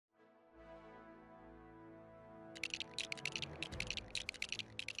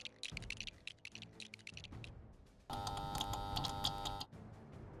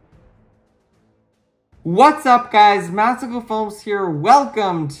What's up, guys? Magical Films here.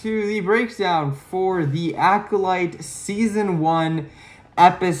 Welcome to the breakdown for the Acolyte Season 1,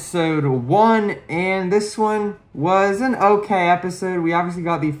 Episode 1. And this one was an okay episode. We obviously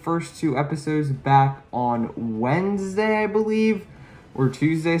got the first two episodes back on Wednesday, I believe, or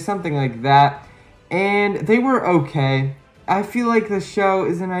Tuesday, something like that. And they were okay. I feel like the show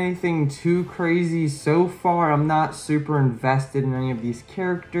isn't anything too crazy so far. I'm not super invested in any of these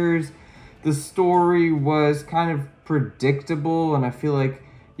characters. The story was kind of predictable, and I feel like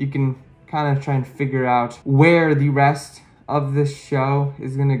you can kind of try and figure out where the rest of this show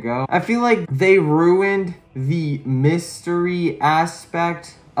is gonna go. I feel like they ruined the mystery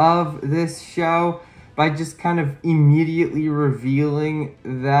aspect of this show by just kind of immediately revealing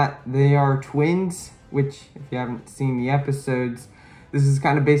that they are twins, which, if you haven't seen the episodes, this is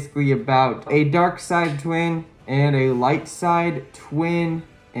kind of basically about a dark side twin and a light side twin.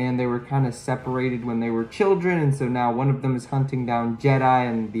 And they were kind of separated when they were children, and so now one of them is hunting down Jedi,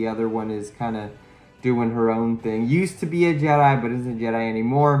 and the other one is kind of doing her own thing. Used to be a Jedi, but isn't a Jedi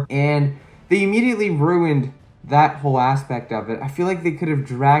anymore, and they immediately ruined that whole aspect of it. I feel like they could have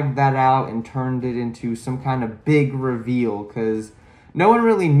dragged that out and turned it into some kind of big reveal, because no one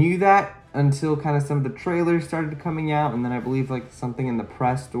really knew that until kind of some of the trailers started coming out, and then I believe like something in the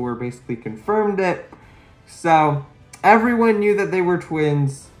press store basically confirmed it. So everyone knew that they were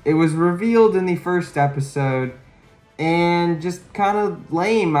twins. It was revealed in the first episode, and just kind of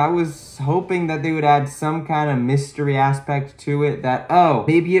lame. I was hoping that they would add some kind of mystery aspect to it, that, oh,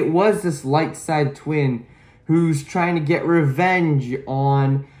 maybe it was this light side twin who's trying to get revenge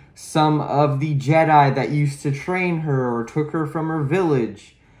on some of the Jedi that used to train her or took her from her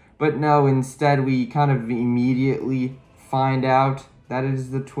village. But no, instead we kind of immediately find out that it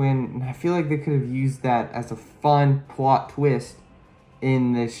is the twin, and I feel like they could have used that as a fun plot twist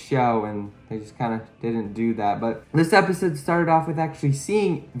in this show, and they just kind of didn't do that. But this episode started off with actually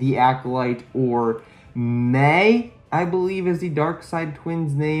seeing the Acolyte, or May, I believe is the dark side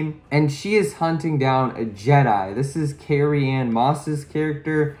twin's name, and she is hunting down a Jedi. This is Carrie-Anne Moss's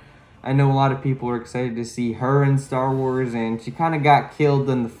character. I know a lot of people are excited to see her in Star Wars, and she kind of got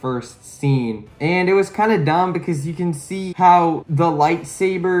killed in the first scene. And it was kind of dumb because you can see how the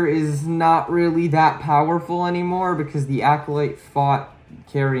lightsaber is not really that powerful anymore, because the Acolyte fought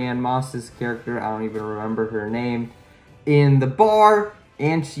Carrie-Anne Moss's character, I don't even remember her name, in the bar,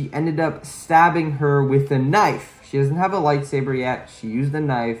 and she ended up stabbing her with a knife. She doesn't have a lightsaber yet. She used a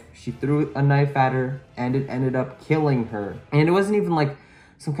knife. She threw a knife at her, and it ended up killing her. And it wasn't even like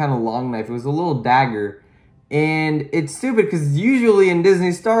some kind of long knife. It was a little dagger. And it's stupid because usually in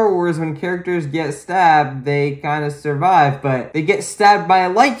Disney Star Wars, when characters get stabbed, they kind of survive. But they get stabbed by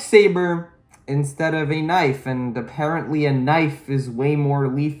a lightsaber instead of a knife. And apparently a knife is way more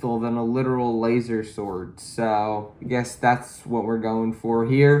lethal than a literal laser sword. So I guess that's what we're going for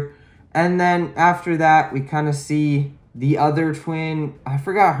here. And then after that, we kind of see the other twin. I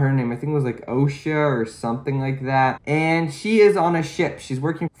forgot her name. I think it was like Osha or something like that. And she is on a ship. She's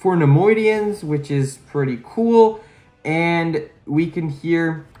working for Nemoidians, which is pretty cool. And we can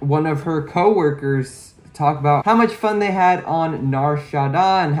hear one of her co-workers talk about how much fun they had on Nar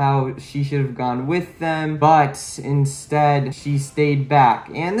Shaddaa and how she should have gone with them, but instead she stayed back.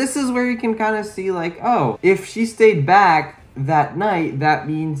 And this is where you can kind of see like, oh, if she stayed back that night, that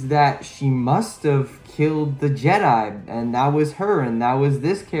means that she must have killed the Jedi, and that was her, and that was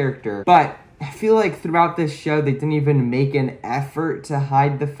this character. But I feel like throughout this show, they didn't even make an effort to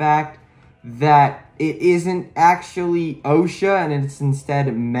hide the fact that it isn't actually Osha, and it's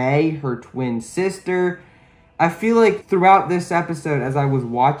instead May, her twin sister. I feel like throughout this episode, as I was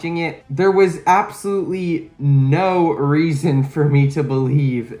watching it, there was absolutely no reason for me to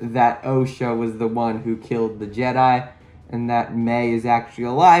believe that Osha was the one who killed the Jedi, and that May is actually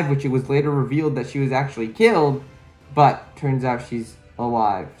alive, which it was later revealed that she was actually killed, but turns out she's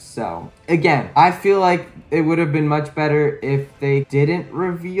alive. So, again, I feel like it would have been much better if they didn't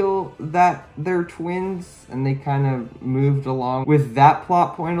reveal that they're twins, and they kind of moved along with that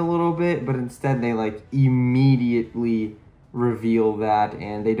plot point a little bit, but instead they, like, immediately reveal that,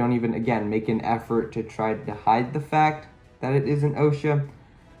 and they don't even, again, make an effort to try to hide the fact that it isn't Osha.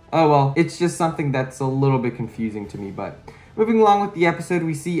 Oh well, it's just something that's a little bit confusing to me, but moving along with the episode,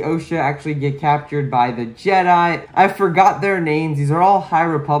 we see Osha actually get captured by the Jedi. I forgot their names. These are all High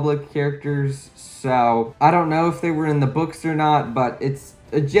Republic characters, so I don't know if they were in the books or not, but it's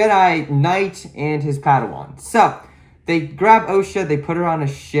a Jedi Knight and his Padawan. So they grab Osha, they put her on a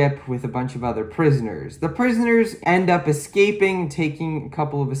ship with a bunch of other prisoners. The prisoners end up escaping, taking a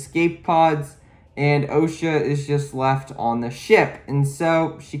couple of escape pods, and Osha is just left on the ship. And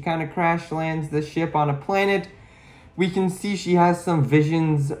so she kind of crash lands the ship on a planet. We can see she has some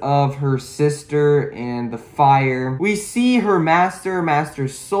visions of her sister and the fire. We see her Master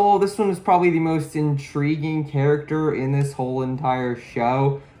Soul. This one is probably the most intriguing character in this whole entire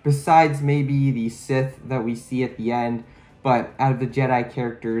show, besides maybe the Sith that we see at the end. But out of the Jedi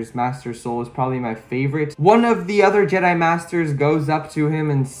characters, Master Soul is probably my favorite. One of the other Jedi Masters goes up to him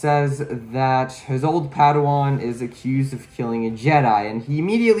and says that his old Padawan is accused of killing a Jedi, and he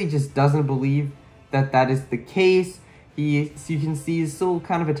immediately just doesn't believe that that is the case. So you can see he's still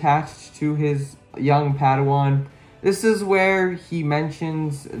kind of attached to his young Padawan. This is where he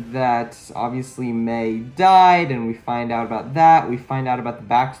mentions that obviously May died, and we find out about that. We find out about the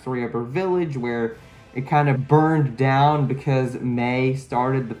backstory of her village, where it kind of burned down because May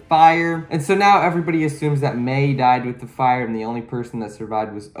started the fire. And so now everybody assumes that May died with the fire, and the only person that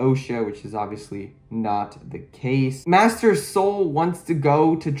survived was Osha, which is obviously not the case. Master Soul wants to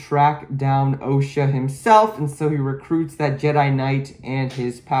go to track down Osha himself, and so he recruits that Jedi Knight and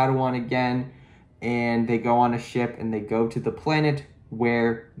his Padawan again, and they go on a ship and they go to the planet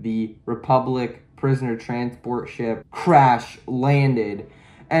where the Republic prisoner transport ship crash landed.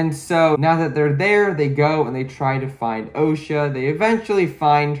 And so now that they're there, they go and they try to find Osha. They eventually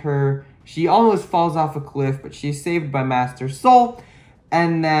find her. She almost falls off a cliff, but she's saved by Master Soul.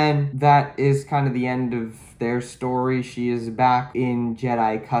 And then that is kind of the end of their story. She is back in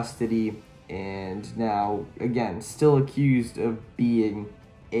Jedi custody, and now, again, still accused of being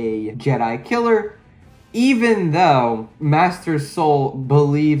a Jedi killer, even though Master Soul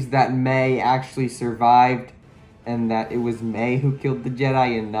believes that May actually survived and that it was May who killed the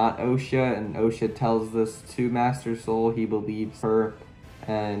Jedi and not Osha, and Osha tells this to Master Soul. He believes her,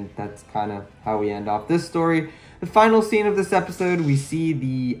 and that's kind of how we end off this story. The final scene of this episode, we see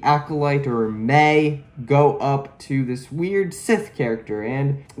the Acolyte, or May, go up to this weird Sith character,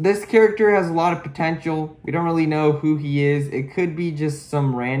 and this character has a lot of potential. We don't really know who he is. It could be just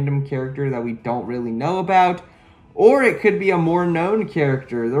some random character that we don't really know about, or it could be a more known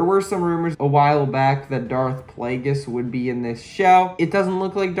character. There were some rumors a while back that Darth Plagueis would be in this show. It doesn't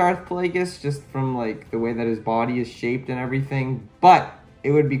look like Darth Plagueis, just from like the way that his body is shaped and everything, but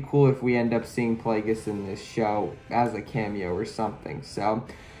it would be cool if we end up seeing Plagueis in this show as a cameo or something. So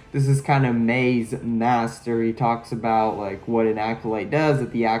this is kind of May's master. He talks about like what an Acolyte does,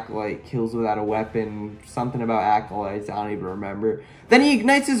 that the Acolyte kills without a weapon, something about Acolytes, I don't even remember. Then he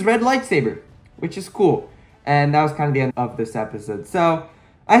ignites his red lightsaber, which is cool. And that was kind of the end of this episode. So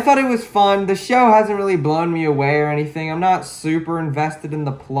I thought it was fun. The show hasn't really blown me away or anything. I'm not super invested in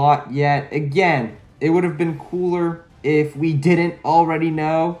the plot yet. Again, it would have been cooler if we didn't already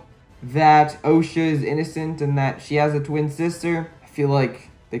know that Osha is innocent and that she has a twin sister. I feel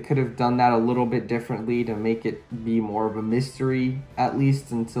like they could have done that a little bit differently to make it be more of a mystery, at least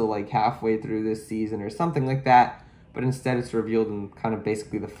until like halfway through this season or something like that. But instead it's revealed in kind of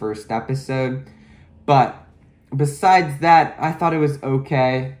basically the first episode. But besides that, I thought it was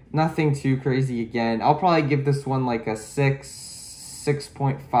okay. Nothing too crazy again. I'll probably give this one like a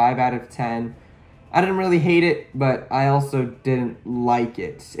 6.5 out of 10. I didn't really hate it, but I also didn't like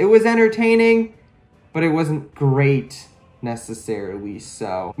it. It was entertaining, but it wasn't great necessarily.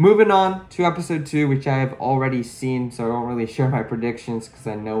 So moving on to episode 2, which I have already seen, so I won't really share my predictions because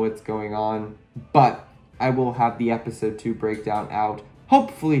I know what's going on. But I will have the episode 2 breakdown out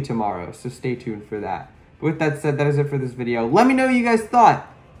hopefully tomorrow, so stay tuned for that. But with that said, that is it for this video. Let me know what you guys thought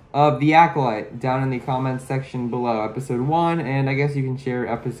of The Acolyte down in the comments section below. Episode 1, and I guess you can share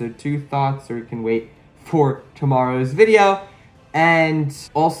episode 2 thoughts, or you can wait for tomorrow's video. And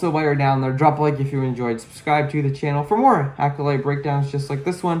also, while you're down there, drop a like if you enjoyed, subscribe to the channel for more Acolyte breakdowns just like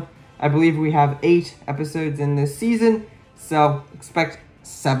this one. I believe we have 8 episodes in this season, so expect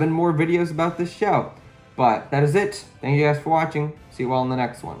 7 more videos about this show. But that is it. Thank you guys for watching. See you all in the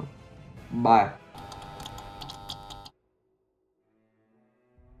next one. Bye.